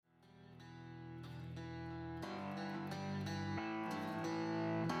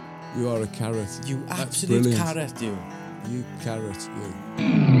You are a carrot. You absolute carrot, you. You carrot, you.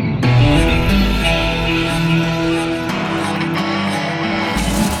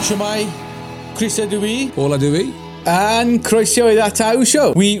 Shwmai, Croeso dwi. Paula Dewey. And croeso I That Tattoo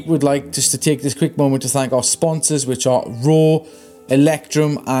Show. We would like just to take this quick moment to thank our sponsors, which are Raw,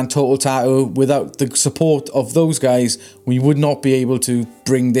 Electrum and Total Tattoo. Without the support of those guys, we would not be able to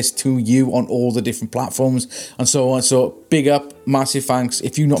bring this to you on all the different platforms and so on. So big up, massive thanks.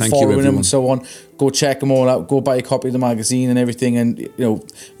 If you're not following them and so on, go check them all out. Go buy a copy of the magazine and everything. And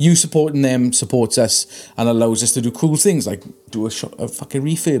you supporting them supports us and allows us to do cool things like do a fucking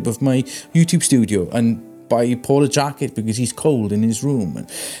refurb of my YouTube studio and buy Paul a jacket because he's cold in his room. I'd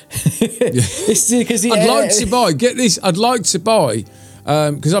like to buy. Get this. I'd like to buy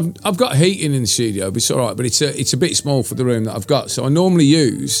because I've got heating in the studio. But it's all right. But it's a bit small for the room that I've got. So I normally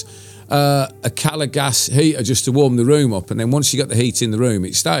use a Cala gas heater just to warm the room up. And then once you got the heat in the room,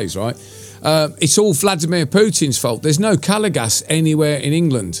 it stays right. It's all Vladimir Putin's fault. There's no Cala gas anywhere in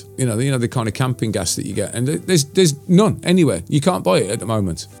England. You know the kind of camping gas that you get, and there's none anywhere. You can't buy it at the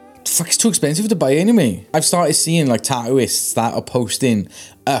moment. Fuck, it's too expensive to buy anyway. I've started seeing like tattooists that are posting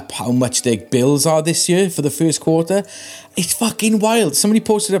up how much their bills are this year for the first quarter. It's fucking wild. Somebody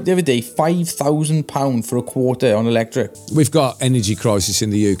posted up the other day £5,000 for a quarter on electric. We've got energy crisis in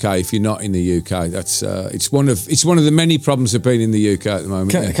the UK. If you're not in the UK, that's it's one of the many problems of being in the UK at the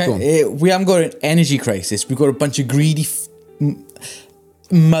moment. We haven't got an energy crisis. We've got a bunch of greedy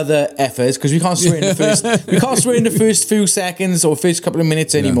mother effers because we can't swear in the first few seconds or first couple of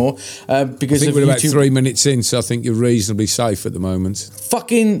minutes anymore because I think we're YouTube. about 3 minutes in, so I think you're reasonably safe at the moment.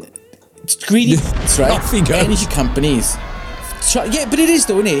 Fucking greedy, right? Energy companies. Yeah, but it is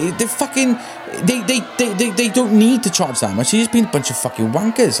though, isn't it? They're fucking. They don't need to charge that much. They've just been a bunch of fucking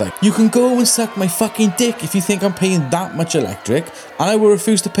wankers. Like, you can go and suck my fucking dick if you think I'm paying that much electric, and I will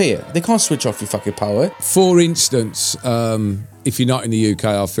refuse to pay it. They can't switch off your fucking power. For instance, if you're not in the UK,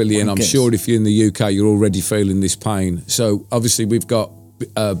 I'll fill you in. I'm sure if you're in the UK, you're already feeling this pain. So obviously, we've got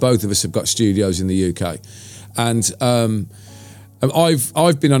both of us have got studios in the UK, and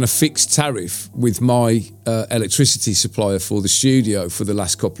I've been on a fixed tariff with my electricity supplier for the studio for the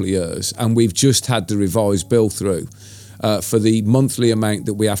last couple of years, and we've just had the revised bill through for the monthly amount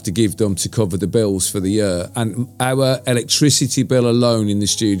that we have to give them to cover the bills for the year. And our electricity bill alone in the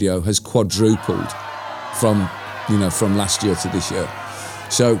studio has quadrupled from last year to this year.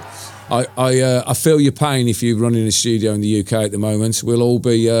 So I feel your pain if you're running a studio in the UK at the moment. We'll all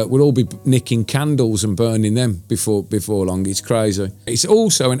be nicking candles and burning them before long. It's crazy. It's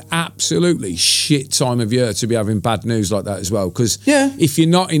also an absolutely shit time of year to be having bad news like that as well. Because if you're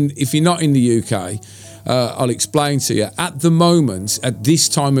not in the UK, I'll explain to you. At the moment, at this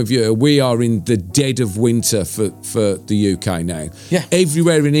time of year, we are in the dead of winter for the UK now. Yeah.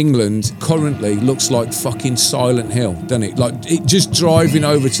 Everywhere in England currently looks like fucking Silent Hill, doesn't it? Like, just driving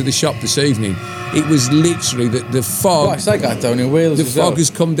over to the shop this evening, it was literally the fog. Well, it's like that down in Wales. The fog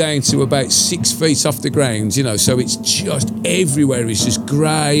has come down to about 6 feet off the ground, so it's just everywhere. It's just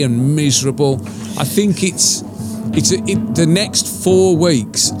grey and miserable. I think the next 4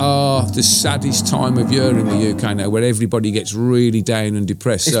 weeks are the saddest time of year in the UK now, where everybody gets really down and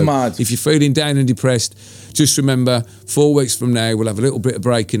depressed. It's mad. If you're feeling down and depressed, just remember 4 weeks from now we'll have a little bit of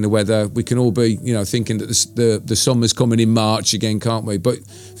break in the weather. We can all be, thinking that the summer's coming in March again, can't we? But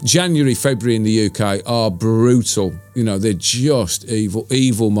January, February in the UK are brutal. They're just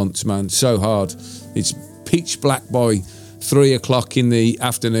evil months, man. So hard. It's pitch black by 3 o'clock in the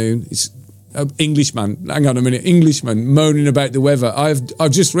afternoon. It's Englishman moaning about the weather.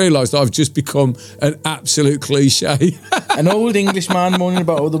 I've just realised I've just become an absolute cliche. An old Englishman moaning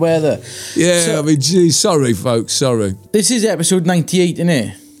about all the weather. Yeah, geez, sorry folks, sorry. This is episode 98, isn't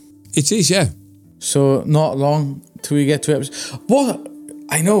it? It is, yeah. So not long till we get to episode. What?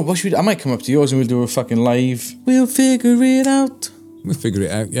 I know. What should I might come up to yours and we'll do a fucking live. We'll figure it out. We'll figure it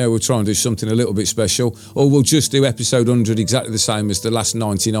out. Yeah, we'll try and do something a little bit special. Or we'll just do episode 100 exactly the same as the last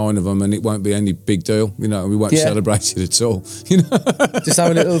 99 of them, and it won't be any big deal. We won't celebrate it at all. Just have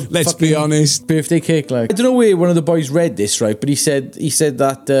a little let's be honest, birthday cake. Like, I don't know where one of the boys read this, right? But he said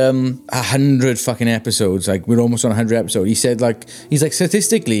that 100 fucking episodes, like we're almost on 100 episodes. He's like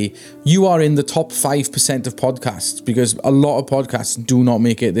statistically, you are in the top 5% of podcasts because a lot of podcasts do not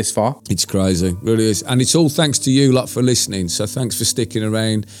make it this far. It's crazy, it really is, and it's all thanks to you lot for listening. So thanks for sticking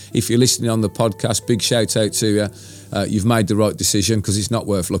around. If you're listening on the podcast, big shout out to you. You've made the right decision because it's not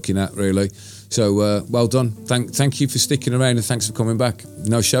worth looking at, really. So well done. Thank you for sticking around, and thanks for coming back.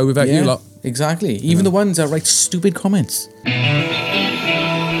 No show without you lot. Exactly. Even the ones that write stupid comments.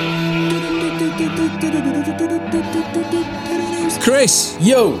 Chris.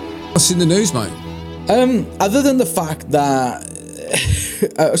 Yo. What's in the news, mate? Other than the fact that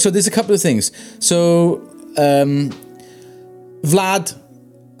so there's a couple of things. So Vlad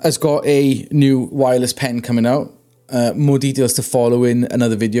has got a new wireless pen coming out. More details to follow in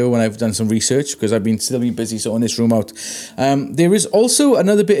another video when I've done some research, because I've still been busy sorting this room out. There is also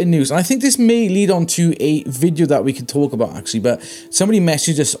another bit of news, and I think this may lead on to a video that we can talk about actually, but somebody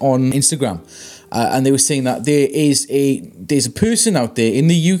messaged us on Instagram, and they were saying that there's a person out there in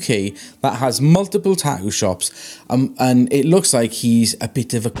the UK that has multiple tattoo shops, and it looks like he's a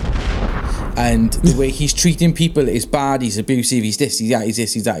bit of a and the way he's treating people is bad. He's abusive, he's this, he's that, he's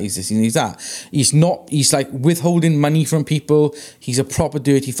this, he's that, he's this, he's that. He's like withholding money from people. He's a proper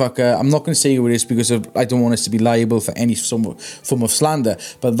dirty fucker. I'm not going to say who it is because I don't want us to be liable for any form of slander,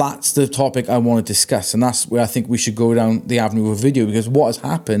 but that's the topic I want to discuss, and that's where I think we should go down the avenue of a video, because what has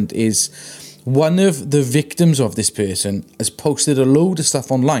happened is one of the victims of this person has posted a load of stuff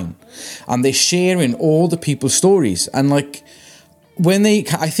online, and they're sharing all the people's stories, and like,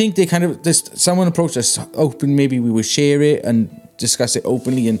 I think they kind of, someone approached us open, maybe we would share it and discuss it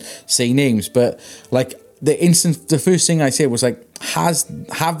openly and say names, but like the first thing I said was like,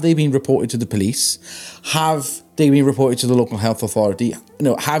 have they been reported to the police? Have they been reported to the local health authority?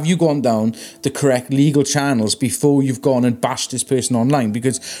 Have you gone down the correct legal channels before you've gone and bashed this person online?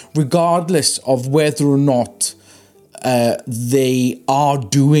 Because regardless of whether or not they are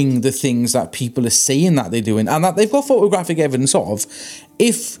doing the things that people are saying that they're doing, and that they've got photographic evidence of,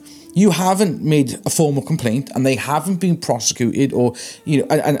 if you haven't made a formal complaint and they haven't been prosecuted, or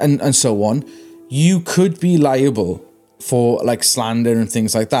and so on, you could be liable for like slander and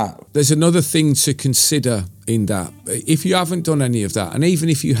things like that. There's another thing to consider in that. If you haven't done any of that, and even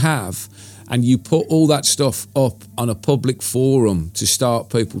if you have, and you put all that stuff up on a public forum to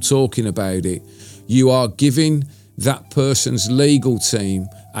start people talking about it, you are giving that person's legal team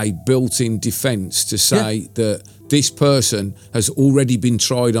a built-in defence to say that this person has already been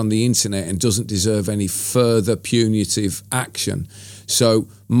tried on the internet and doesn't deserve any further punitive action. So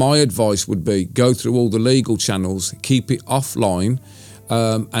my advice would be, go through all the legal channels, keep it offline,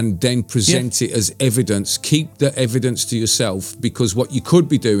 and then present it as evidence. Keep the evidence to yourself, because what you could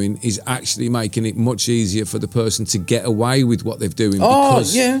be doing is actually making it much easier for the person to get away with what they're doing,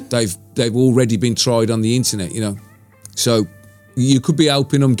 because they've already been tried on the internet, So you could be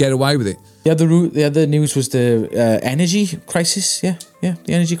helping them get away with it. The other news was the energy crisis. Yeah,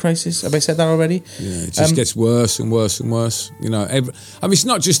 the energy crisis. Have I said that already? Yeah, it just gets worse and worse and worse. It's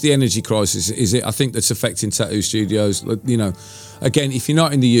not just the energy crisis, is it? I think that's affecting tattoo studios. Again, if you're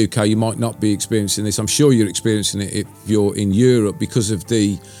not in the UK, you might not be experiencing this. I'm sure you're experiencing it if you're in Europe, because of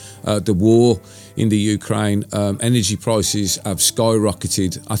the war in the Ukraine. Energy prices have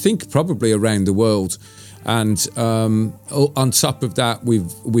skyrocketed, I think probably around the world. And on top of that,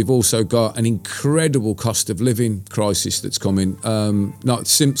 we've also got an incredible cost of living crisis that's coming.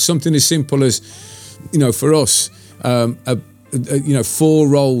 Something as simple as, for us, 4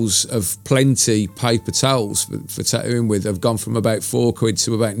 rolls of plenty paper towels for tattooing with have gone from about £4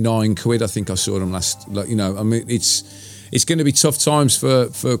 to about £9. I think I saw them last. It's going to be tough times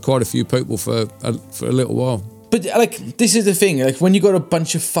for quite a few people for a little while. But this is the thing, when you got a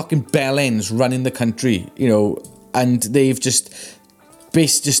bunch of fucking bell ends running the country, and they've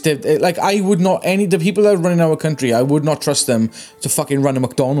I would not, the people that are running our country, I would not trust them to fucking run a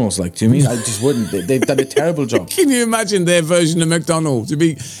McDonald's. Do you mean? I just wouldn't. They've done a terrible job. Can you imagine their version of McDonald's?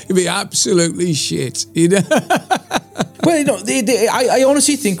 It'd be absolutely shit. Well, I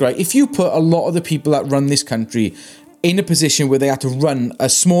honestly think, right, if you put a lot of the people that run this country in a position where they had to run a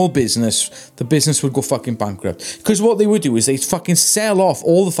small business, the business would go fucking bankrupt. Because what they would do is they'd fucking sell off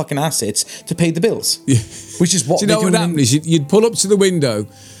all the fucking assets to pay the bills. Yeah. Which is what do you know what happened is you'd pull up to the window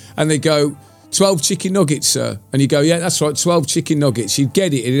and they go, 12 chicken nuggets, sir. And you go, yeah, that's right, 12 chicken nuggets. You'd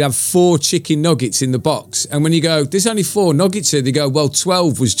get it, it'd have 4 chicken nuggets in the box. And when you go, there's only 4 nuggets here, they go, well,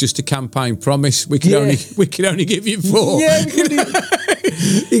 12 was just a campaign promise. We can only give you 4. Yeah,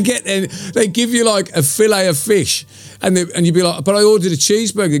 they give you like a fillet of fish, and you'd be like, but I ordered a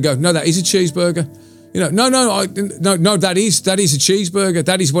cheeseburger. You go, no, that is a cheeseburger. No, that is a cheeseburger.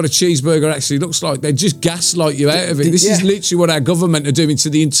 That is what a cheeseburger actually looks like. They just gaslight you out of it. This is literally what our government are doing to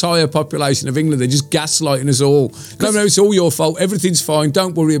the entire population of England. They're just gaslighting us all. No, it's all your fault. Everything's fine.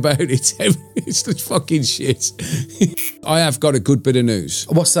 Don't worry about it. It's just fucking shit. I have got a good bit of news.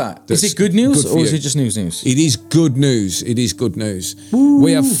 What's that? Is it good news or is it just news? It is good news. It is good news. Ooh.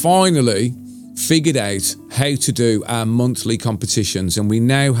 We have finally figured out how to do our monthly competitions, and we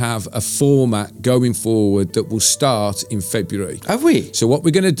now have a format going forward that will start in February. Have we? So what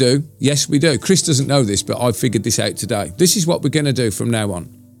we're going to do, yes we do. Chris doesn't know this, but I figured this out today. This is what we're going to do from now on.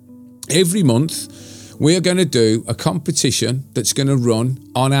 every month, we are going to do a competition that's going to run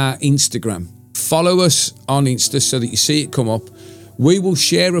on our Instagram. Follow us on Insta so that you see it come up. We will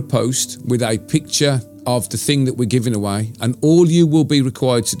share a post with a picture of the thing that we're giving away, and all you will be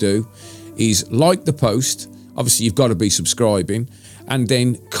required to do is like the post. Obviously, you've got to be subscribing, and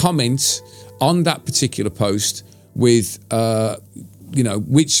then comment on that particular post with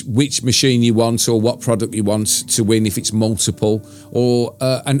which machine you want or what product you want to win if it's multiple, or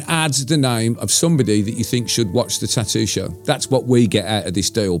and add the name of somebody that you think should watch the tattoo show. That's what we get out of this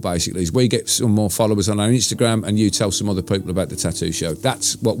deal, basically, is we get some more followers on our Instagram and you tell some other people about the tattoo show.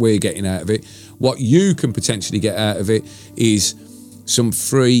 That's what we're getting out of it. What you can potentially get out of it is some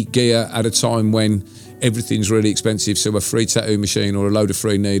free gear at a time when everything's really expensive, so a free tattoo machine or a load of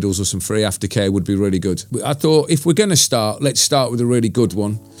free needles or some free aftercare would be really good. I thought if we're going to start, let's start with a really good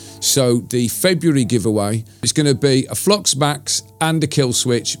one. So the February giveaway is going to be a Flux Max and a kill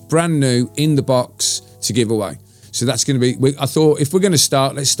switch, brand new in the box to give away. So that's going to be, I thought if we're going to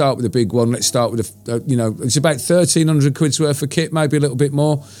start, let's start with a big one. Let's start with it's about 1,300 quid's worth of kit, maybe a little bit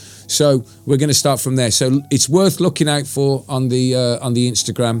more. So we're going to start from there. So it's worth looking out for on the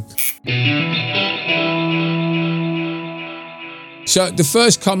Instagram. So the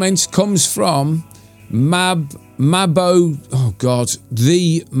first comment comes from Mabo. Oh God,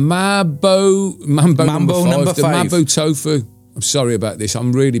 the Mambo number 5, the Mabo Tofu. I'm sorry about this.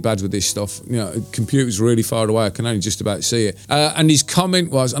 I'm really bad with this stuff. The computer's really far away. I can only just about see it. And his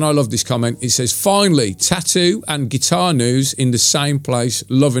comment was, and I love this comment, it says, "Finally, tattoo and guitar news in the same place.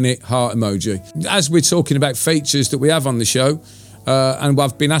 Loving it, heart emoji." As we're talking about features that we have on the show, and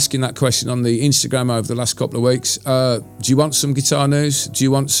I've been asking that question on the Instagram over the last couple of weeks. Do you want some guitar news? Do you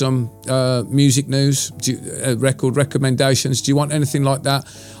want some music news? Record recommendations? Do you want anything like that?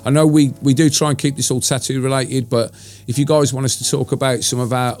 I know we do try and keep this all tattoo related, but if you guys want us to talk about some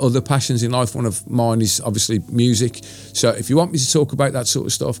of our other passions in life, one of mine is obviously music. So if you want me to talk about that sort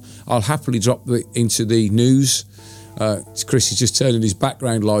of stuff, I'll happily drop it into the news. Chris is just turning his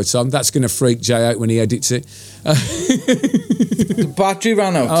background lights on. That's going to freak Jay out when he edits it. The battery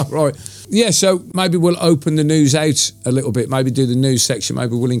ran out. Oh, right. Yeah, so maybe we'll open the news out a little bit. Maybe do the news section.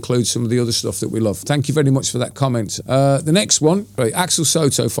 Maybe we'll include some of the other stuff that we love. Thank you very much for that comment. The next one, right, Axel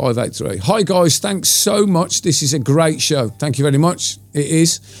Soto 583. Hi guys, thanks so much. This is a great show. Thank you very much. It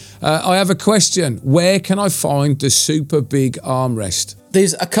is. I have a question. Where can I find the super big armrest?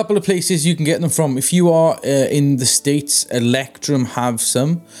 There's a couple of places you can get them from. If you are in the States, Electrum have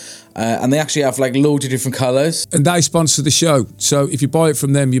some. And they actually have like loads of different colours. And they sponsor the show. So if you buy it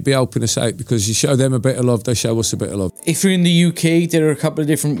from them, you'll be helping us out because you show them a bit of love, they show us a bit of love. If you're in the UK, there are a couple of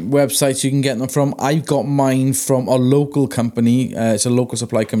different websites you can get them from. I got mine from a local company. It's a local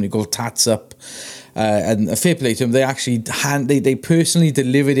supply company called Tatsup. And a fair play to them, they actually they personally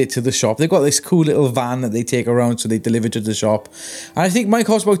delivered it to the shop. They've got this cool little van that they take around, so they deliver to the shop. And I think mine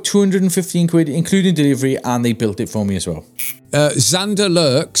cost about 215 quid, including delivery, and they built it for me as well. Xander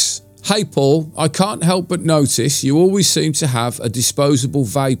Lurks. Hey Paul, I can't help but notice you always seem to have a disposable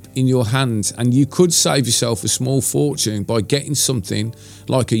vape in your hand, and you could save yourself a small fortune by getting something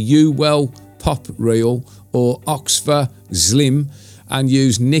like a U-Well Pop Reel or Oxford Slim and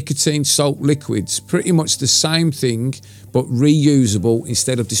use nicotine salt liquids. Pretty much the same thing, but reusable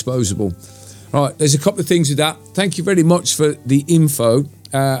instead of disposable. Right, there's a couple of things with that. Thank you very much for the info,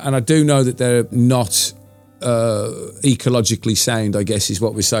 and I do know that they're not ecologically sound, I guess is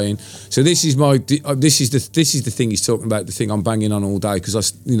what we're saying. So this is the thing he's talking about, the thing I'm banging on all day because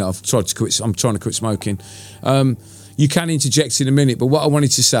I'm trying to quit smoking. You can interject in a minute, but what I wanted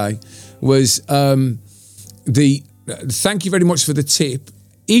to say was thank you very much for the tip.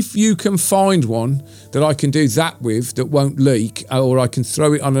 If you can find one that I can do that with that won't leak, or I can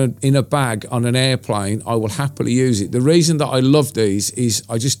throw it in a bag on an airplane, I will happily use it. The reason that I love these is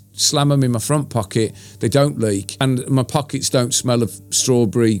I just slam them in my front pocket, they don't leak, and my pockets don't smell of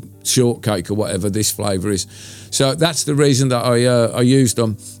strawberry shortcake or whatever this flavour is. So that's the reason that I use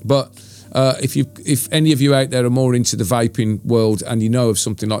them. But if any of you out there are more into the vaping world and you know of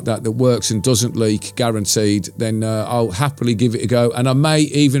something like that works and doesn't leak, guaranteed, then I'll happily give it a go, and I may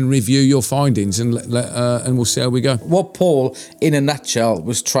even review your findings and we'll see how we go. What Paul, in a nutshell,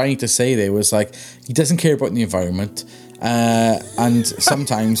 was trying to say there was like he doesn't care about the environment, and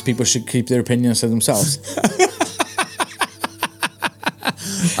sometimes people should keep their opinions to themselves.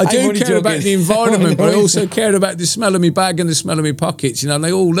 I do care about the environment, but I also care about the smell of my bag and the smell of my pockets, and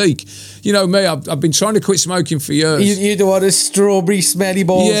they all leak. You know me, I've been trying to quit smoking for years. You don't want a strawberry smelly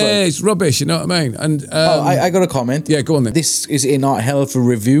balls? Yeah, it's rubbish, you know what I mean? And I got a comment. Yeah, go on then. This is in our Hell for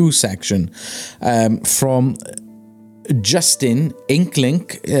Review section from Justin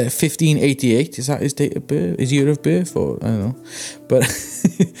Inklink, 1588. Is that his date of birth? His year of birth? Or I don't know. But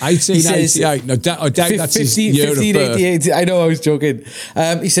 1888. No, I doubt that's his year of birth. I know, I was joking.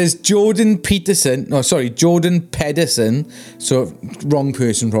 He says Jordan Pedersen. So wrong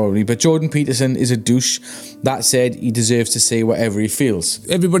person probably. But Jordan Peterson is a douche. That said, he deserves to say whatever he feels.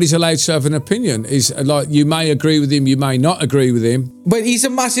 Everybody's allowed to have an opinion. Is like, you may agree with him, you may not agree with him. But he's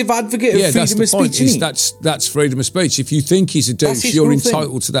a massive advocate of freedom of speech. That's freedom of speech. If you think he's a douche, you're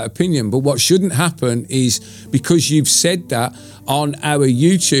entitled to that opinion. But what shouldn't happen is, because you've said that on our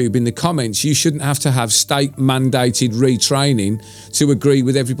YouTube in the comments, you shouldn't have to have state-mandated retraining to agree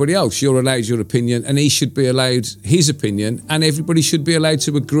with everybody else. You're allowed your opinion, and he should be allowed his opinion, and everybody should be allowed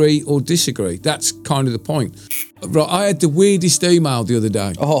to agree or disagree. That's kind of the point. Right, I had the weirdest email the other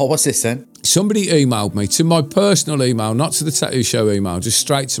day. Oh, what's this then? Somebody emailed me to my personal email, not to the Tattoo Show email, just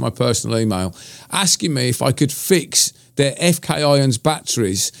straight to my personal email, asking me if I could fix their FK Irons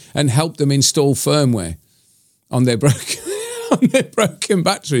batteries and help them install firmware on their broken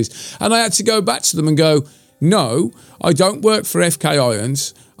batteries. And I had to go back to them and go, no, I don't work for FK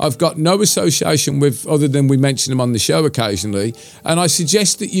Irons. I've got no association with, other than we mention them on the show occasionally. And I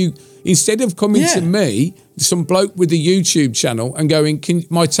suggest that you, instead of coming to me, some bloke with a YouTube channel, and going,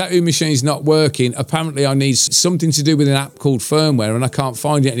 my tattoo machine's not working. Apparently I need something to do with an app called firmware and I can't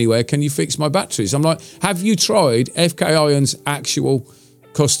find it anywhere. Can you fix my batteries? I'm like, have you tried FK Irons' actual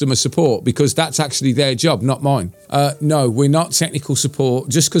customer support? Because that's actually their job, not mine. No, we're not technical support.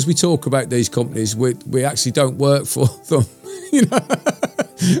 Just because we talk about these companies, we actually don't work for them. You know,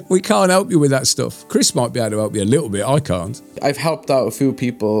 we can't help you with that stuff. Chris might be able to help you a little bit. I can't. I've helped out a few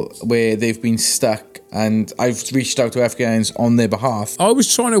people where they've been stuck, and I've reached out to FK Irons on their behalf. I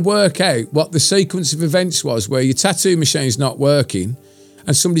was trying to work out what the sequence of events was where your tattoo machine's not working,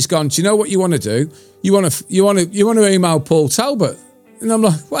 and somebody's gone, do you know what you want to do? You want to email Paul Talbot. And I'm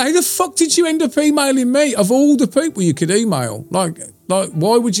like, well, how the fuck did you end up emailing me? Of all the people you could email, like,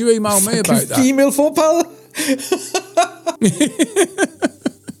 why would you email me about that? Female for pal.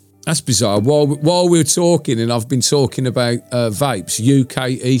 That's bizarre. While we're talking, and I've been talking about vapes, UK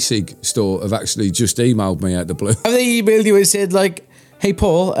e-cig store have actually just emailed me out the blue. Have they emailed you and said, like, hey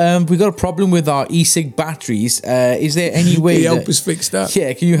Paul, we got a problem with our e-cig batteries. Is there any way Can you help us fix that?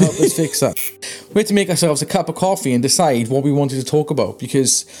 Yeah, can you help us fix that? We had to make ourselves a cup of coffee and decide what we wanted to talk about,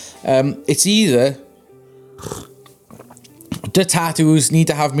 because it's either do tattoos need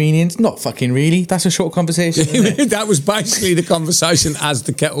to have meanings? Not fucking really. That's a short conversation. That was basically the conversation as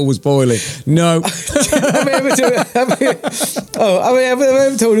the kettle was boiling. No. Have I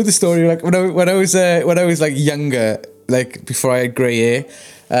ever told you the story? Like when I was like younger, like before I had grey hair,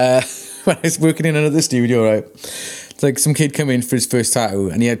 when I was working in another studio, right? It's like some kid come in for his first tattoo,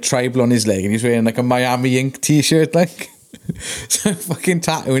 and he had tribal on his leg, and he was wearing like a Miami Ink t-shirt, like. So I'm fucking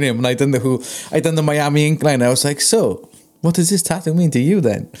tattooing him, and I done the Miami Ink line. I was like, so what does this tattoo mean to you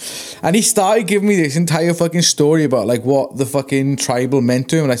then? And he started giving me this entire fucking story about like what the fucking tribal meant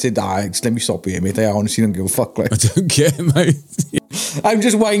to him. And I said, just let me stop here, mate. I honestly don't give a fuck. Like, I don't care, mate. I'm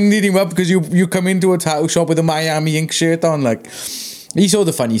just winding him up because you come into a tattoo shop with a Miami Ink shirt on. Like, he saw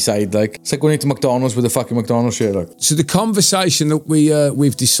the funny side. Like, it's like going into McDonald's with a fucking McDonald's shirt. Like. So the conversation that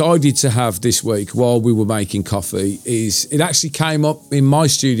we've decided to have this week while we were making coffee is, it actually came up in my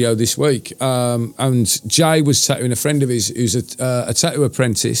studio this week. And Jay was tattooing a friend of his who's a tattoo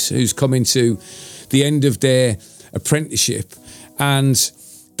apprentice who's coming to the end of their apprenticeship, and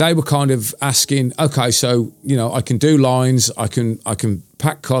they were kind of asking, okay, so you know, I can do lines, I can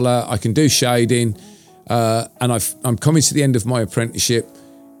pack colour, I can do shading. And I'm coming to the end of my apprenticeship.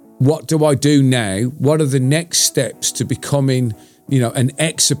 What do I do now? What are the next steps to becoming, you know, an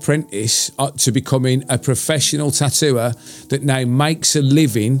ex-apprentice to becoming a professional tattooer that now makes a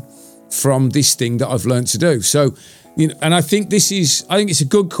living from this thing that I've learned to do? So, you know, and I think it's a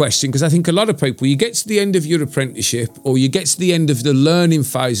good question, because I think a lot of people, you get to the end of your apprenticeship, or you get to the end of the learning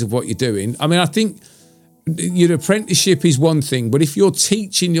phase of what you're doing. I mean, I think your apprenticeship is one thing, but if you're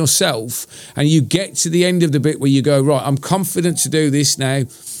teaching yourself and you get to the end of the bit where you go, right, I'm confident to do this now,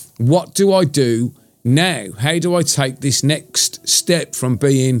 what do I do now? How do I take this next step from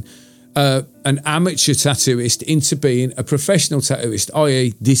being an amateur tattooist into being a professional tattooist,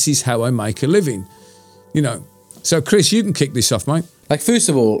 i.e. this is how I make a living? You know, So, Chris, you can kick this off, mate. Like, first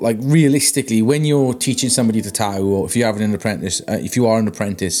of all, like, realistically, when you're teaching somebody to tattoo, or if you have an apprentice, if you are an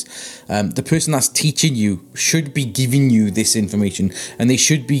apprentice, the person that's teaching you should be giving you this information, and they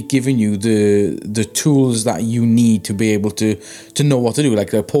should be giving you the tools that you need to be able to know what to do.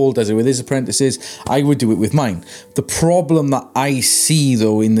 Like Paul does it with his apprentices, I would do it with mine. The problem that I see,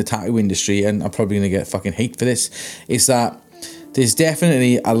 though, in the tattoo industry, and I'm probably going to get fucking hate for this, is that there's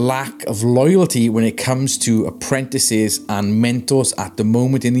definitely a lack of loyalty when it comes to apprentices and mentors at the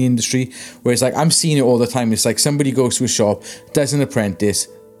moment in the industry. Whereas, like, I'm seeing it all the time. It's like somebody goes to a shop, does an apprenticeship.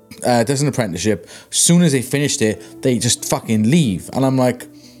 As soon as they finished it, they just fucking leave. And I'm like,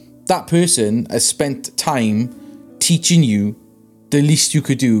 that person has spent time teaching you. The least you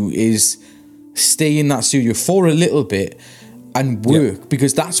could do is stay in that studio for a little bit and work,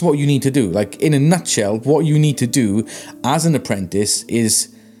 because that's what you need to do. Like, in a nutshell, what you need to do as an apprentice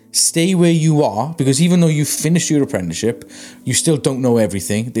is stay where you are, because even though you've finished your apprenticeship, you still don't know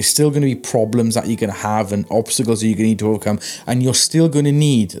everything. There's still going to be problems that you're going to have and obstacles that you're going to need to overcome, and you're still going to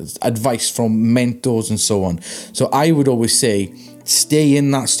need advice from mentors and so on. So I would always say, stay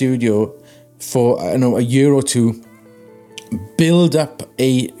in that studio for, a year or two, build up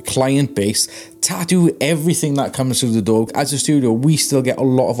a client base, tattoo everything that comes through the door. As a studio, we still get a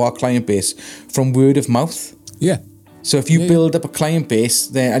lot of our client base from word of mouth. Yeah. So if you build up a client base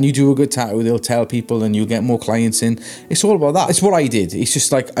there and you do a good tattoo, they'll tell people and you'll get more clients in. It's all about that. It's what I did. It's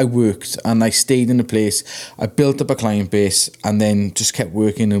just like I worked and I stayed in a place. I built up a client base and then just kept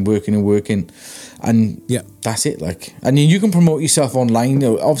working and working and working. And that's it. Like, and you can promote yourself online.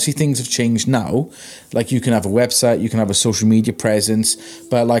 Obviously things have changed now. Like, you can have a website, you can have a social media presence,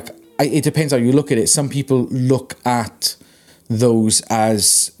 but like, it depends how you look at it. Some people look at those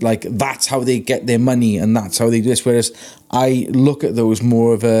as like, that's how they get their money and that's how they do this, whereas I look at those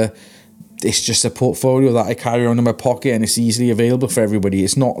more of it's just a portfolio that I carry around in my pocket and it's easily available for everybody.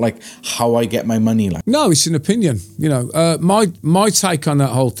 It's not like how I get my money. Like, no, it's an opinion. My take on that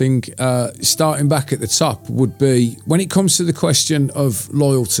whole thing, starting back at the top, would be when it comes to the question of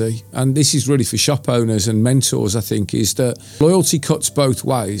loyalty, and this is really for shop owners and mentors, I think, is that loyalty cuts both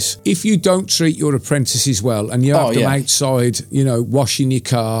ways. If you don't treat your apprentices well and you have them outside, washing your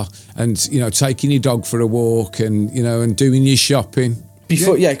car and, taking your dog for a walk and, and doing your shopping.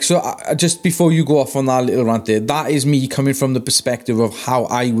 Just before you go off on that little rant there, that is me coming from the perspective of how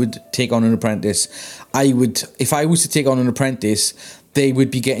I would take on an apprentice. If I was to take on an apprentice, they would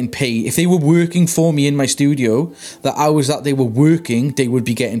be getting paid. If they were working for me in my studio, the hours that they were working, they would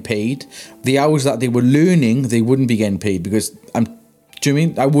be getting paid. The hours that they were learning, they wouldn't be getting paid, because do you know what I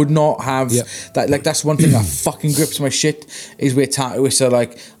mean? I would not have that. Like, that's one thing that fucking grips my shit, is where tattooists are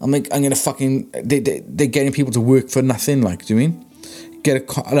like, I'm gonna fucking, they're getting people to work for nothing. Like, do you mean?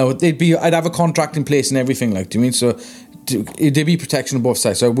 I'd have a contract in place and everything, like, do you mean? So there'd be protection on both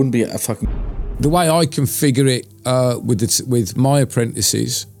sides, so I wouldn't be a fucking... The way I configure it with my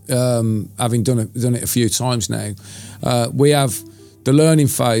apprentices, having done it a few times now, we have the learning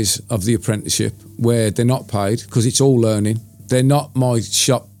phase of the apprenticeship where they're not paid, because it's all learning. They're not my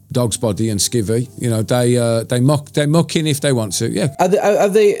shop dog's body and skivvy. They're mucking if they want to. Yeah. Are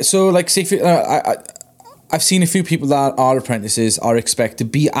they so, like, say I've seen a few people that are apprentices are expected to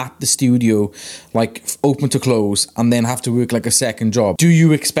be at the studio, like, open to close, and then have to work like a second job. Do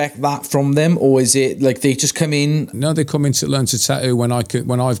you expect that from them, or is it like they just come in? No, they come in to learn to tattoo when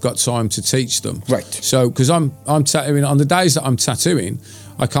I've got time to teach them. Right. So, because I'm tattooing on the days that I'm tattooing,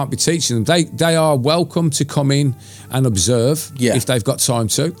 I can't be teaching them. They are welcome to come in and observe if they've got time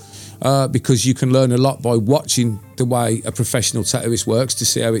to. Because you can learn a lot by watching the way a professional tattooist works to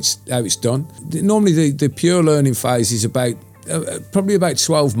see how it's done. Normally, the pure learning phase is about probably about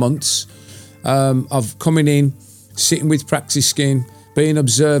 12 months of coming in, sitting with practice skin, being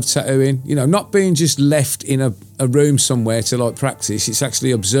observed tattooing. Not being just left in a room somewhere to like practice. It's actually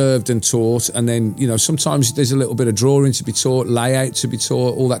observed and taught, and then sometimes there's a little bit of drawing to be taught, layout to be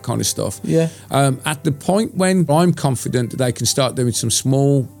taught, all that kind of stuff. Yeah. At the point when I'm confident that they can start doing some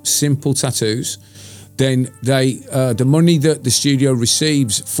small, simple tattoos, then the money that the studio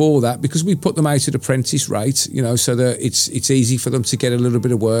receives for that, because we put them out at apprentice rate, so that it's easy for them to get a little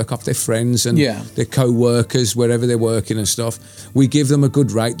bit of work off their friends and their co-workers wherever they're working and stuff. We give them a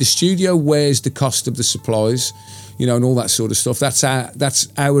good rate. The studio wears the cost of the supplies, and all that sort of stuff. That's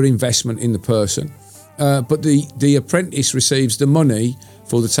our investment in the person. But the apprentice receives the money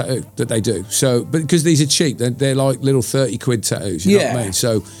for the tattoo that they do. So, but because these are cheap, they're like little 30 quid tattoos. You know what I mean?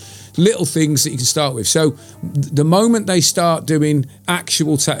 So, little things that you can start with. So the moment they start doing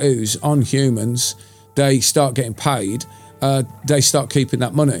actual tattoos on humans, they start getting paid, they start keeping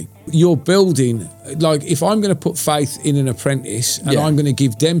that money. You're building, like if I'm going to put faith in an apprentice and I'm going to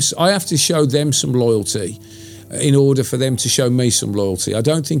give them, I have to show them some loyalty in order for them to show me some loyalty. I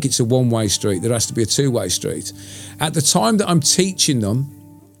don't think it's a one-way street. There has to be a two-way street. At the time that I'm teaching them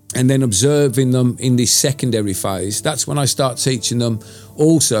and then observing them in this secondary phase, that's when I start teaching them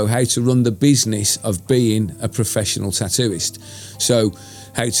also how to run the business of being a professional tattooist. So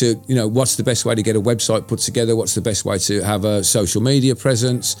how to, what's the best way to get a website put together? What's the best way to have a social media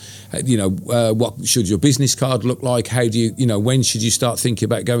presence? What should your business card look like? How do you, when should you start thinking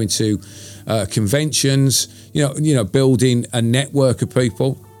about going to conventions? Building a network of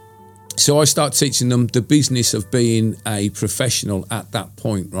people. So I start teaching them the business of being a professional at that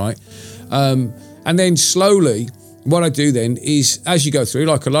point, right? And then slowly, what I do then is, as you go through,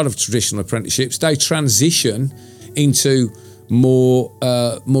 like a lot of traditional apprenticeships, they transition into more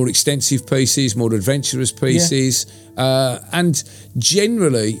extensive pieces, more adventurous pieces, and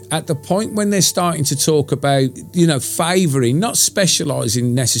generally at the point when they're starting to talk about, favouring, not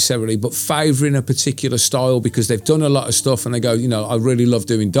specialising necessarily, but favouring a particular style because they've done a lot of stuff and they go, I really love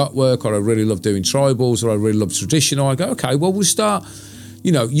doing dot work, or I really love doing tribals, or I really love traditional. I go, okay, well, we'll start,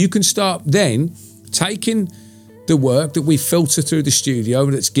 you can start then taking the work that we filter through the studio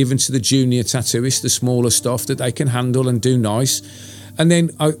that's given to the junior tattooist, the smaller stuff that they can handle and do nice. And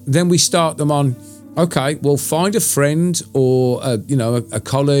then we start them on, okay, well, find a friend or, a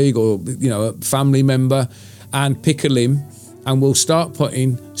colleague or, a family member and pick a limb, and we'll start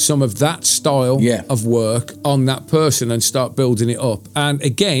putting some of that style of work on that person and start building it up. And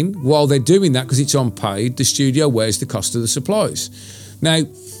again, while they're doing that, because it's unpaid, the studio wears the cost of the supplies. Now,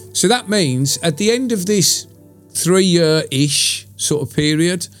 so that means at the end of this 3-year-ish sort of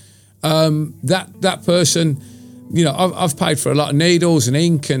period, that person, I've paid for a lot of needles and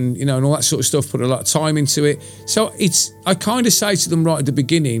ink and, and all that sort of stuff, put a lot of time into it. So I kind of say to them right at the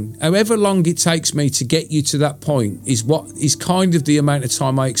beginning, however long it takes me to get you to that point is what is kind of the amount of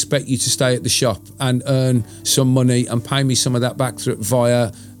time I expect you to stay at the shop and earn some money and pay me some of that back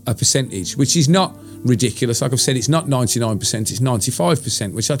via a percentage, which is not ridiculous. Like I've said, it's not 99%, it's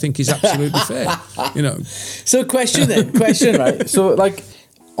 95%, which I think is absolutely fair, So question, right? So like,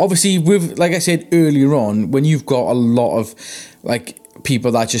 obviously with, like I said earlier on, when you've got a lot of like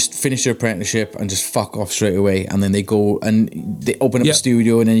people that just finish their apprenticeship and just fuck off straight away, and then they go and they open up a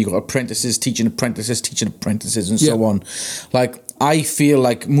studio, and then you've got apprentices teaching apprentices and so on. Like, I feel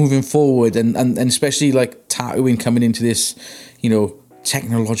like moving forward and especially like tattooing coming into this,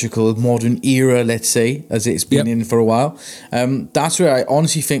 technological modern era, let's say, as it's been in for a while, that's where I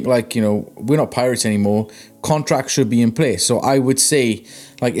honestly think, like, we're not pirates anymore, contracts should be in place. So I would say,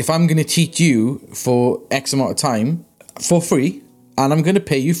 like, if I'm going to teach you for X amount of time for free, and I'm going to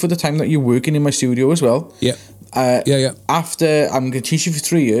pay you for the time that you're working in my studio as well, after I'm going to teach you for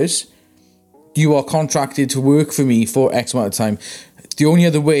 3 years, you are contracted to work for me for X amount of time. The only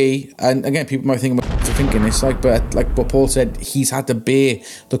other way, and again, people might think about thinking this, but like what Paul said, he's had to bear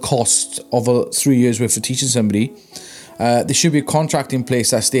the cost of 3 years worth of teaching somebody. There should be a contract in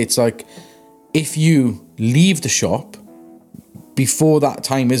place that states, like, if you leave the shop before that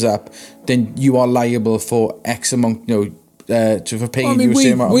time is up, then you are liable for X amount, for paying you a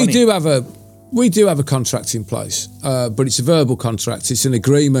certain amount of money. We do have a contract in place, but it's a verbal contract. It's an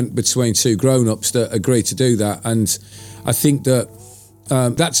agreement between two grown-ups that agree to do that, and I think that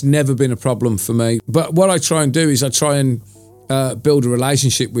that's never been a problem for me. But what I try and do is I try and build a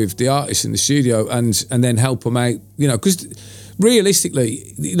relationship with the artists in the studio and then help them out, because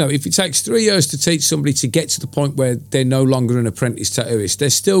realistically, if it takes 3 years to teach somebody to get to the point where they're no longer an apprentice tattooist, they're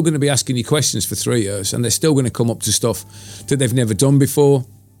still going to be asking you questions for 3 years, and they're still going to come up to stuff that they've never done before.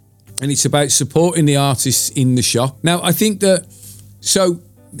 And it's about supporting the artists in the shop. Now, I think that, so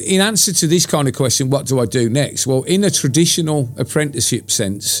in answer to this kind of question, what do I do next? Well, in a traditional apprenticeship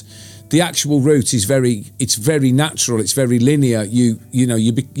sense, the actual route is very natural. It's very linear. You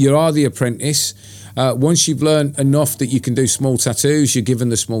are the apprentice. Once you've learned enough that you can do small tattoos, you're given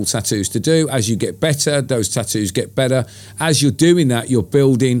the small tattoos to do. As you get better, those tattoos get better. As you're doing that, you're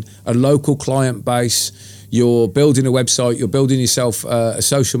building a local client base. You're building a website. You're building yourself a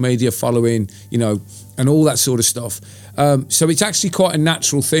social media following, and all that sort of stuff. So it's actually quite a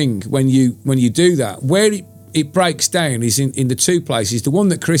natural thing when you do that. Where it breaks down is in the two places. The one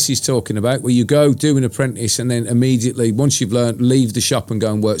that Chris is talking about, where you go do an apprentice and then immediately, once you've learned, leave the shop and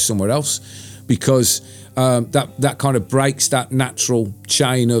go and work somewhere else, because that kind of breaks that natural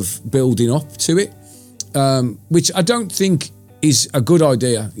chain of building up to it, which I don't think is a good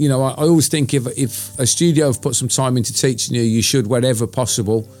idea. I always think if a studio have put some time into teaching you, you should, wherever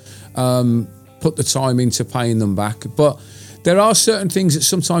possible, put the time into paying them back. But there are certain things that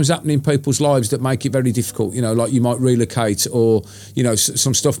sometimes happen in people's lives that make it very difficult. You know, like you might relocate, or you know,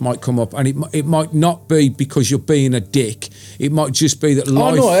 some stuff might come up, and it might not be because you're being a dick. It might just be that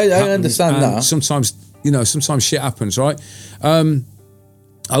life. Oh no, I understand that. Sometimes, you know, sometimes shit happens, right?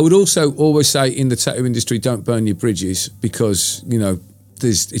 I would also always say in the tattoo industry, don't burn your bridges, because you know,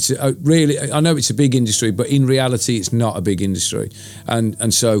 I know it's a big industry, but in reality, it's not a big industry,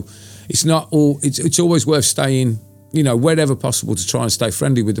 and so it's not all. It's always worth staying, you know, wherever possible, to try and stay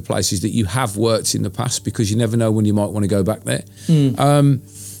friendly with the places that you have worked in the past, because you never know when you might want to go back there.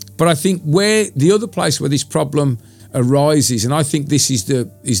 But I think where the other place where this problem arises, and I think this is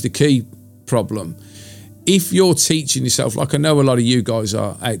the key problem. If you're teaching yourself, like I know a lot of you guys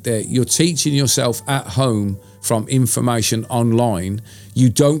are out there, you're teaching yourself at home from information online, you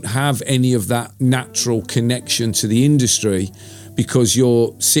don't have any of that natural connection to the industry, because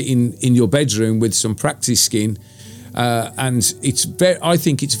you're sitting in your bedroom with some practice skin, and I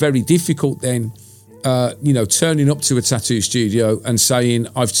think it's very difficult then, you know, turning up to a tattoo studio and saying,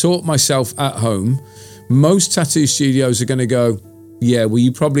 I've taught myself at home. Most tattoo studios are going to go, yeah, well,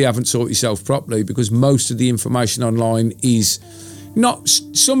 you probably haven't taught yourself properly, because most of the information online is not.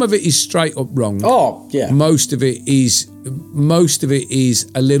 Some of it is straight up wrong. Oh, yeah. Most of it is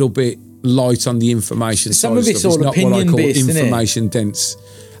a little bit light on the information. Some of it's all opinion based, information dense,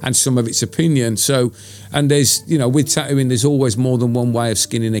 and some of it's opinion. So, and there's, you know, with tattooing, there's always more than one way of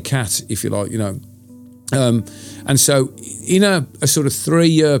skinning a cat, if you like, you know. And so, in a sort of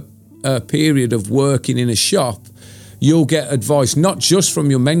 3-year period of working in a shop, you'll get advice not just from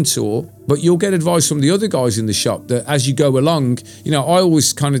your mentor, but you'll get advice from the other guys in the shop, that as you go along, you know, I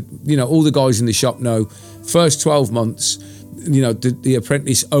always kind of, you know, all the guys in the shop know, first 12 months, you know, the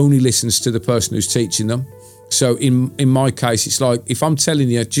apprentice only listens to the person who's teaching them. So in my case, it's like, if I'm telling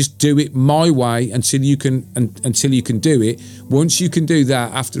you, just do it my way until you can do it. Once you can do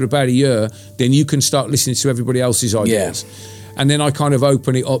that, after about a year, then you can start listening to everybody else's ideas. Yeah. And then I kind of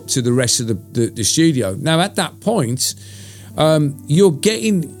open it up to the rest of the studio. Now, at that point, you're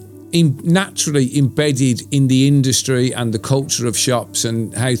getting naturally embedded in the industry and the culture of shops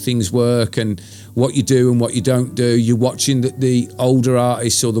and how things work and what you do and what you don't do. You're watching the older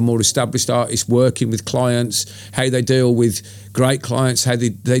artists or the more established artists working with clients, how they deal with great clients, how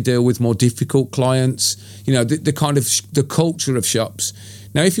they deal with more difficult clients, you know, the kind of the culture of shops.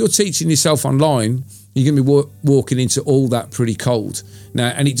 Now, if you're teaching yourself online, you're going to be walking into all that pretty cold. Now,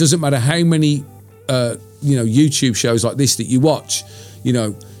 and it doesn't matter how many, you know, YouTube shows like this that you watch, you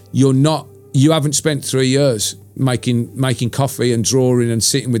know, you haven't spent 3 years making coffee and drawing and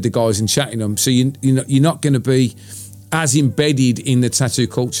sitting with the guys and chatting them. So you're not going to be as embedded in the tattoo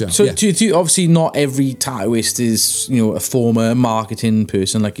culture. So obviously not every tattooist is, you know, a former marketing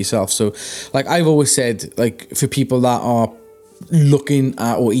person like yourself. So like I've always said, like for people that are looking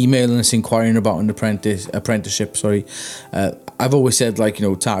at or emailing us inquiring about an apprenticeship, I've always said, like, you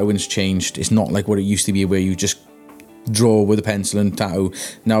know, tattooing's changed. It's not like what it used to be where you just draw with a pencil and tattoo.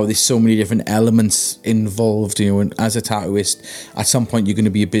 Now there's so many different elements involved, you know, and as a tattooist at some point you're going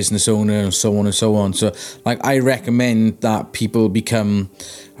to be a business owner and so on and so on. So like I recommend that people become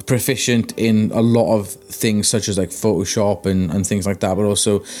proficient in a lot of things such as like Photoshop and things like that, but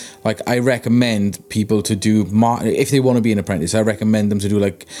also like I recommend people to do if they want to be an apprentice, I recommend them to do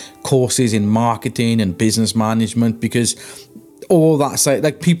like courses in marketing and business management, because all that side,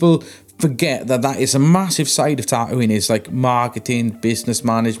 like people forget that is a massive side of tattooing, is like marketing, business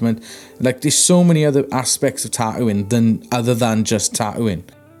management. Like there's so many other aspects of tattooing other than just tattooing.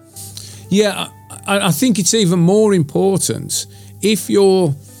 Yeah, I think it's even more important if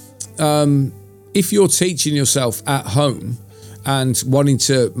you're teaching yourself at home and wanting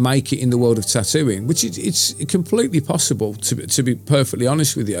to make it in the world of tattooing, which it's completely possible, to be perfectly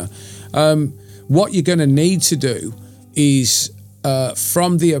honest with you. What you're going to need to do is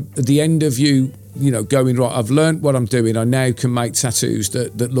from the end of you know, going, right, I've learned what I'm doing, I now can make tattoos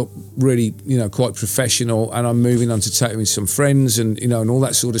that look really, you know, quite professional, and I'm moving on to tattooing some friends and, you know, and all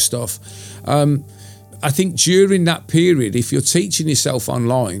that sort of stuff. I think during that period, if you're teaching yourself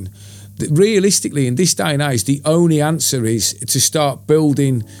online, realistically in this day and age, the only answer is to start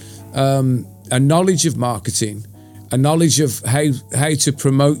building a knowledge of marketing, a knowledge of how to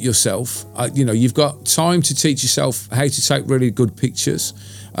promote yourself. You know, you've got time to teach yourself how to take really good pictures.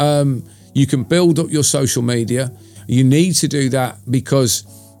 You can build up your social media. You need to do that, because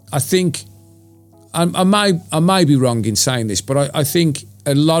I think I may be wrong in saying this, but I think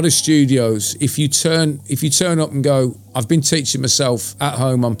a lot of studios, if you turn up and go, I've been teaching myself at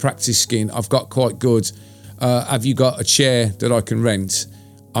home on practice skin, I've got quite good. Have you got a chair that I can rent?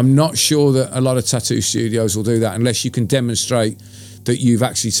 I'm not sure that a lot of tattoo studios will do that unless you can demonstrate that you've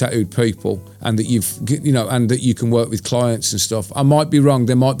actually tattooed people and that and that you can work with clients and stuff. I might be wrong.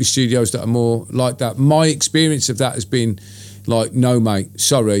 There might be studios that are more like that. My experience of that has been like, no, mate,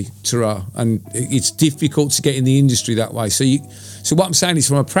 sorry, ta-ra. And it's difficult to get in the industry that way. So what I'm saying is,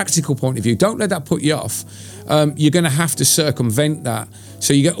 from a practical point of view, don't let that put you off. You're going to have to circumvent that.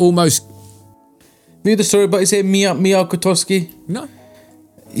 So you get almost... Have you heard the story about, is it Mia Kotowski? No.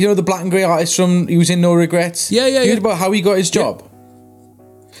 You know, the black and grey artist he was in No Regrets? Yeah. You heard about how he got his job?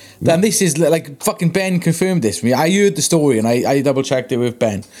 Yeah. And this is like, fucking Ben confirmed this for me. I heard the story and I double checked it with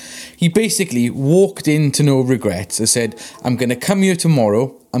Ben. He basically walked into No Regrets and said, I'm going to come here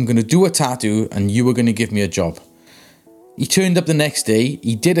tomorrow, I'm going to do a tattoo, and you are going to give me a job. He turned up the next day,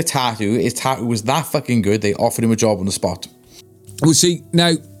 he did a tattoo, his tattoo was that fucking good, they offered him a job on the spot. Well, see,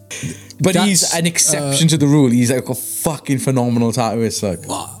 now... But he's an exception to the rule. He's like a fucking phenomenal tattooist. Like,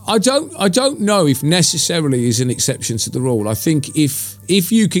 I don't know if necessarily is an exception to the rule. I think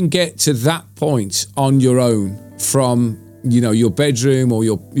if you can get to that point on your own from, you know, your bedroom or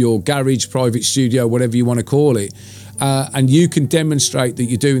your garage, private studio, whatever you want to call it, and you can demonstrate that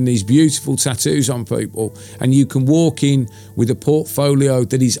you're doing these beautiful tattoos on people, and you can walk in with a portfolio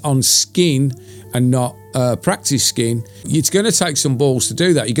that is on skin and not practice skin, it's going to take some balls to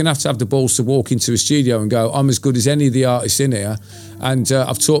do that. You're going to have the balls to walk into a studio and go, I'm as good as any of the artists in here, and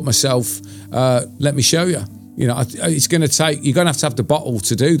I've taught myself, let me show you. You know, it's going to take, you're going to have the bottle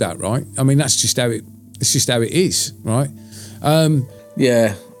to do that, right? I mean, that's just how it is, right?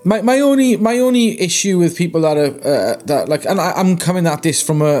 Yeah. My only issue with people that are that like, and I'm coming at this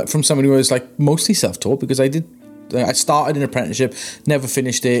from someone who was like mostly self-taught, because I started an apprenticeship, never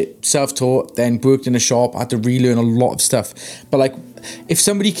finished it, self-taught, then worked in a shop, had to relearn a lot of stuff. But like, if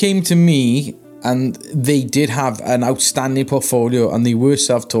somebody came to me and they did have an outstanding portfolio and they were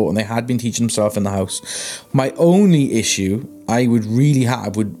self-taught and they had been teaching themselves in the house, my only issue I would really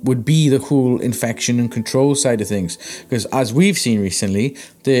have would be the whole infection and control side of things. Because as we've seen recently,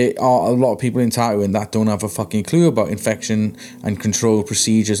 there are a lot of people in tattooing that don't have a fucking clue about infection and control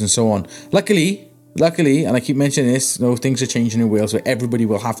procedures and so on. Luckily, and I keep mentioning this, you know, things are changing in Wales where everybody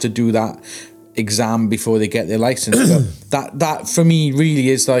will have to do that exam before they get their license. But that for me really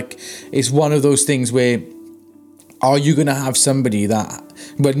is like, it's one of those things where, are you going to have somebody that,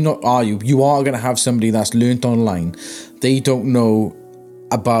 well, not are you are going to have somebody that's learnt online, they don't know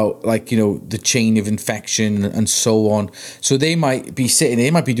about, like, you know, the chain of infection and so on, so they might be sitting there,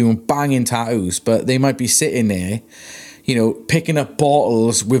 they might be doing banging tattoos, but they might be sitting there, you know, picking up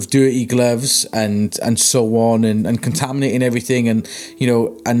bottles with dirty gloves and so on, and contaminating everything, and, you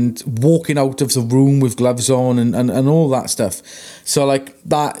know, and walking out of the room with gloves on and all that stuff. So like,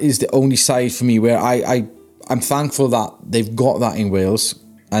 that is the only side for me where I'm thankful that they've got that in Wales,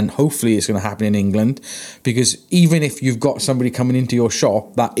 and hopefully it's going to happen in England, because even if you've got somebody coming into your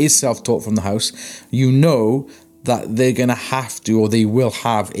shop that is self-taught from the house, you know that they're going to have to, or they will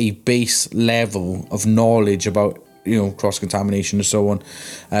have, a base level of knowledge about, you know, cross-contamination and so on,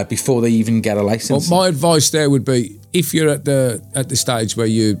 before they even get a license. Well, my advice there would be, if you're at the stage where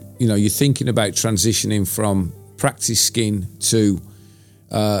you're thinking about transitioning from practice skin to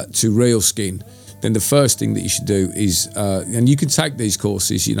real skin, then the first thing that you should do is, and you can take these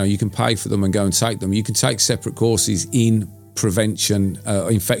courses, you know, you can pay for them and go and take them. You can take separate courses in prevention,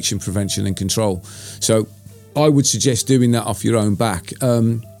 infection prevention and control. So I would suggest doing that off your own back.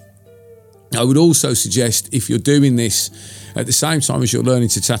 I would also suggest, if you're doing this at the same time as you're learning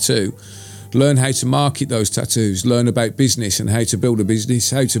to tattoo, learn how to market those tattoos, learn about business and how to build a business,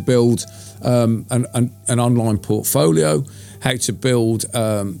 how to build an online portfolio, how to build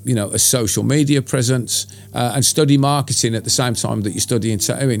a social media presence, and study marketing at the same time that you're studying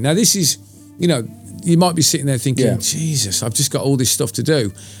tattooing. Now, this is, you know, you might be sitting there thinking, Jesus, I've just got all this stuff to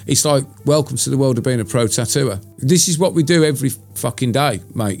do. It's like, welcome to the world of being a pro tattooer. This is what we do every fucking day,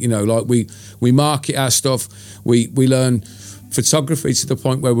 mate. You know, like we market our stuff, we learn photography to the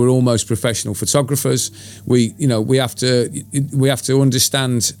point where we're almost professional photographers. We have to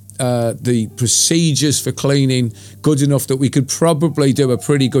understand the procedures for cleaning good enough that we could probably do a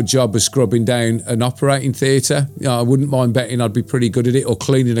pretty good job of scrubbing down an operating theatre. You know, I wouldn't mind betting I'd be pretty good at it, or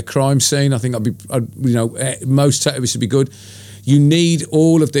cleaning a crime scene. I think most tattooists would be good. You need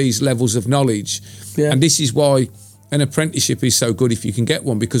all of these levels of knowledge, and this is why an apprenticeship is so good if you can get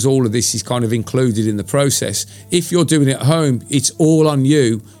one, because all of this is kind of included in the process. If you're doing it at home, it's all on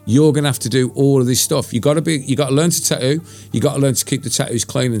you. You're going to have to do all of this stuff. You got to learn to tattoo. You got to learn to keep the tattoos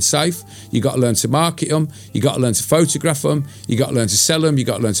clean and safe. You got to learn to market them. You got to learn to photograph them. You got to learn to sell them. You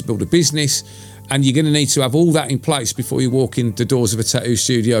got to learn to build a business, and you're going to need to have all that in place before you walk in the doors of a tattoo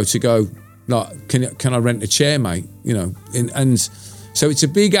studio to go, like, can I rent a chair, mate? You know, and so it's a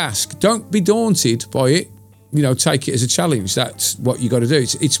big ask. Don't be daunted by it. You know, take it as a challenge. That's what you got to do.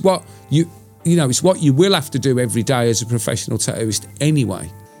 It's what it's what you will have to do every day as a professional tattooist anyway.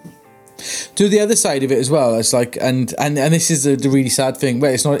 To the other side of it as well, it's like, and this is the really sad thing.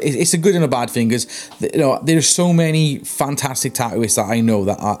 Well, it's not. It's a good and a bad thing, because there's so many fantastic tattooists that I know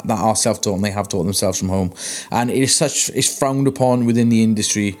that are self-taught, and they have taught themselves from home, and it's frowned upon within the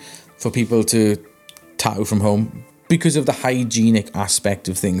industry for people to tattoo from home, because of the hygienic aspect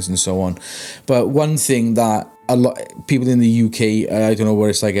of things and so on. But one thing that a lot people in the UK, I don't know what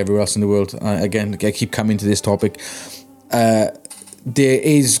it's like everywhere else in the world, again, I keep coming to this topic, there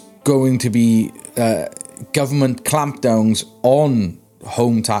is going to be government clampdowns on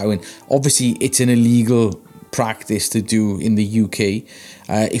home tattooing. Obviously, it's an illegal practice to do in the UK.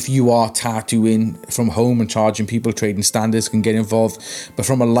 If you are tattooing from home and charging people, trading standards can get involved. But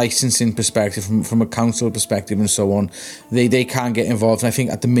from a licensing perspective, from a council perspective and so on, they can't get involved. And I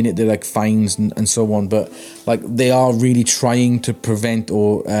think at the minute they're like fines and so on. But like, they are really trying to prevent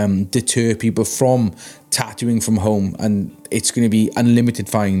or deter people from tattooing from home, and it's going to be unlimited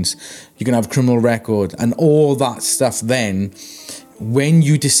fines. You're going to have a criminal record and all that stuff. Then when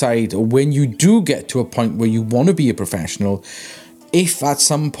you decide, or when you do get to a point where you want to be a professional, if at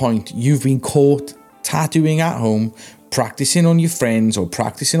some point you've been caught tattooing at home, practicing on your friends, or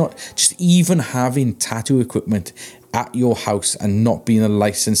practicing on just even having tattoo equipment at your house and not being a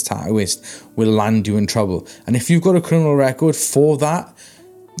licensed tattooist, will land you in trouble. And if you've got a criminal record for that,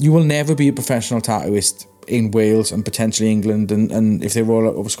 you will never be a professional tattooist in Wales and potentially England, and if they roll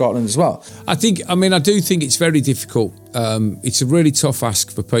up over Scotland as well. I do think it's very difficult. It's a really tough ask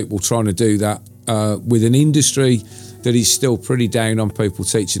for people trying to do that with an industry that is still pretty down on people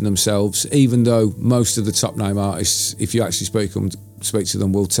teaching themselves, even though most of the top name artists, if you actually speak to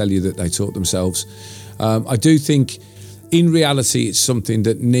them, will tell you that they taught themselves. I do think in reality it's something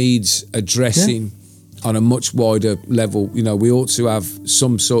that needs addressing on a much wider level. You know, we ought to have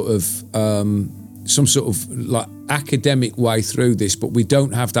some sort of like academic way through this, but we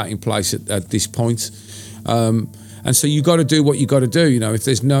don't have that in place at this point. And so you got to do what you got to do. You know, if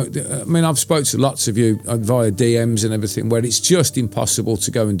there's I've spoke to lots of you via DMs and everything, where it's just impossible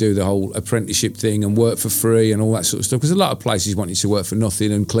to go and do the whole apprenticeship thing and work for free and all that sort of stuff, because a lot of places want you to work for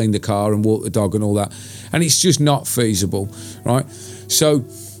nothing and clean the car and walk the dog and all that, and it's just not feasible, right? So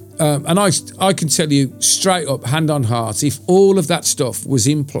and I can tell you straight up, hand on heart, if all of that stuff was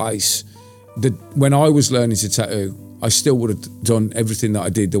in place when I was learning to tattoo, I still would have done everything that I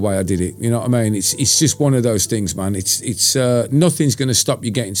did the way I did it. You know what I mean? It's just one of those things, man. It's nothing's going to stop you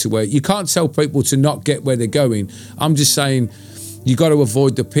getting to where you can't tell people to not get where they're going. I'm just saying you got to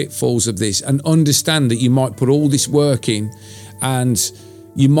avoid the pitfalls of this and understand that you might put all this work in, and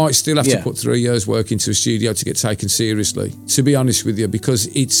you might still have to put 3 years work into a studio to get taken seriously, to be honest with you, because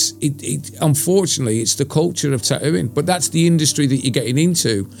it unfortunately it's the culture of tattooing, but that's the industry that you're getting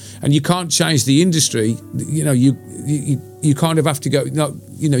into, and you can't change the industry. You know, you kind of have to go,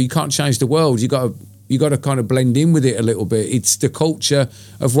 you can't change the world. You got to kind of blend in with it a little bit. It's the culture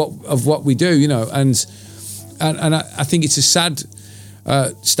of what we do, you know, and I think it's a sad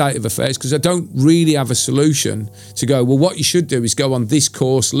state of affairs, because I don't really have a solution to go, well, what you should do is go on this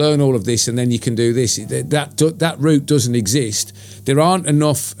course, learn all of this, and then you can do this. That route doesn't exist. There aren't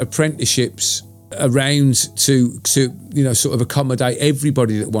enough apprenticeships around to sort of accommodate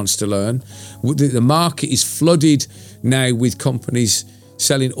everybody that wants to learn. The market is flooded now with companies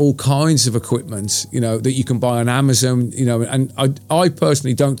selling all kinds of equipment, you know, that you can buy on Amazon, you know, and I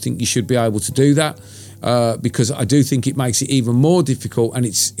personally don't think you should be able to do that. Because I do think it makes it even more difficult, and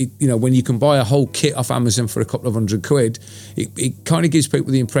when you can buy a whole kit off Amazon for a couple of £100, it kind of gives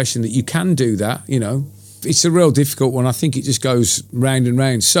people the impression that you can do that. You know, it's a real difficult one. I think it just goes round and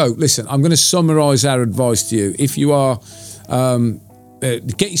round. So listen, I'm going to summarise our advice to you. If you are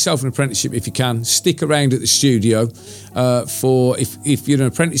get yourself an apprenticeship if you can. Stick around at the studio if you're an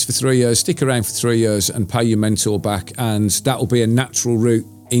apprentice for 3 years, stick around for 3 years and pay your mentor back, and that will be a natural route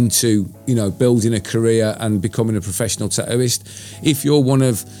into, you know, building a career and becoming a professional tattooist. If you're one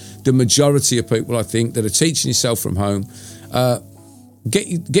of the majority of people, I think, that are teaching yourself from home,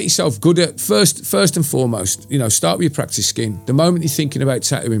 get yourself good at first and foremost, you know, start with your practice skin. The moment you're thinking about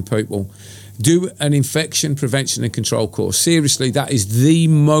tattooing people, do an infection prevention and control course. Seriously, that is the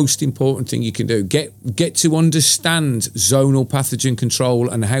most important thing you can do. Get to understand zonal pathogen control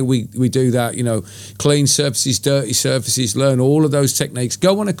and how we do that, you know, clean surfaces, dirty surfaces, learn all of those techniques.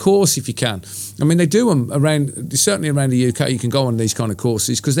 Go on a course if you can. I mean, they do them certainly around the UK, you can go on these kind of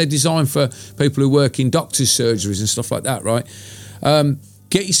courses because they're designed for people who work in doctors' surgeries and stuff like that, right?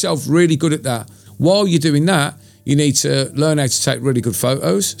 Get yourself really good at that. While you're doing that, you need to learn how to take really good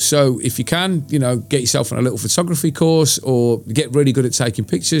photos. So if you can, you know, get yourself on a little photography course or get really good at taking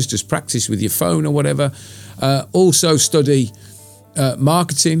pictures, just practice with your phone or whatever. Also study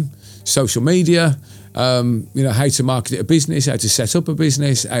marketing, social media, you know, how to market a business, how to set up a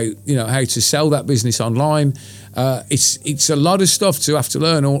business, how to sell that business online. It's a lot of stuff to have to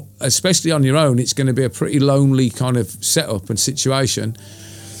learn, or especially on your own. It's going to be a pretty lonely kind of setup and situation.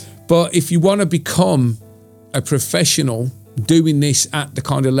 But if you want to become a professional doing this at the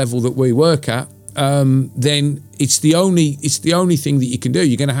kind of level that we work at, then it's the only thing that you can do.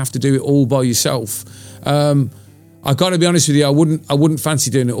 You're going to have to do it all by yourself. I got to be honest with you, I wouldn't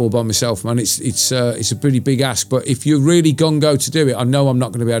fancy doing it all by myself, man. It's a pretty big ask. But if you're really gung go to do it, I know I'm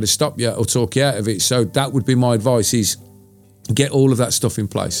not going to be able to stop you or talk you out of it. So that would be my advice: is get all of that stuff in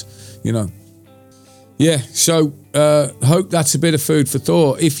place. You know. Yeah. So hope that's a bit of food for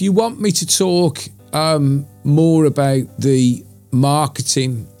thought. If you want me to talk more about the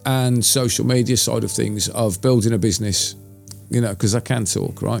marketing and social media side of things of building a business, you know, because I can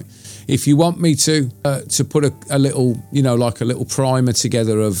talk, right? If you want me to put a little, you know, like a little primer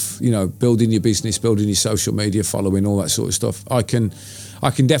together of, you know, building your business, building your social media following, all that sort of stuff, I can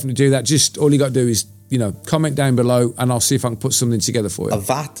definitely do that. Just all you got to do is, you know, comment down below and I'll see if I can put something together for you.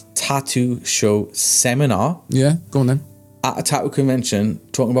 That tattoo show seminar. Yeah, go on then. At a tattoo convention,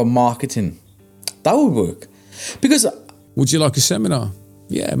 talking about marketing. That would work. Because... Would you like a seminar?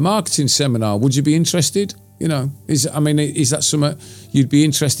 Yeah, marketing seminar. Would you be interested? You know, is that something you'd be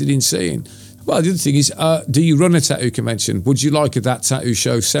interested in seeing? Well, the other thing is, do you run a tattoo convention? Would you like that tattoo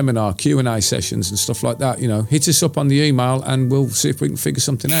show seminar, Q&A sessions and stuff like that? You know, hit us up on the email and we'll see if we can figure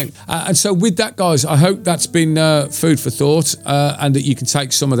something out. And so with that, guys, I hope that's been food for thought and that you can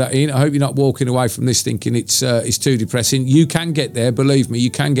take some of that in. I hope you're not walking away from this thinking it's too depressing. You can get there, believe me,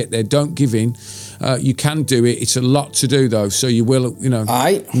 you can get there. Don't give in. You can do it. It's a lot to do, though, so you will, you know,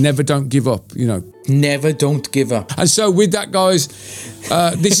 never don't give up, you know. Never don't give up. And so with that, guys,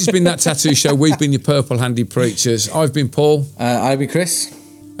 this has been That Tattoo Show. We've been your purple-handed preachers. I've been Paul. I've been Chris.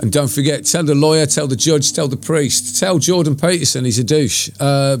 And don't forget, tell the lawyer, tell the judge, tell the priest, tell Jordan Peterson he's a douche.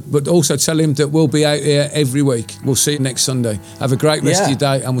 But also tell him that we'll be out here every week. We'll see you next Sunday. Have a great rest of your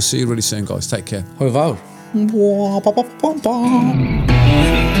day, and we'll see you really soon, guys. Take care. Au revoir.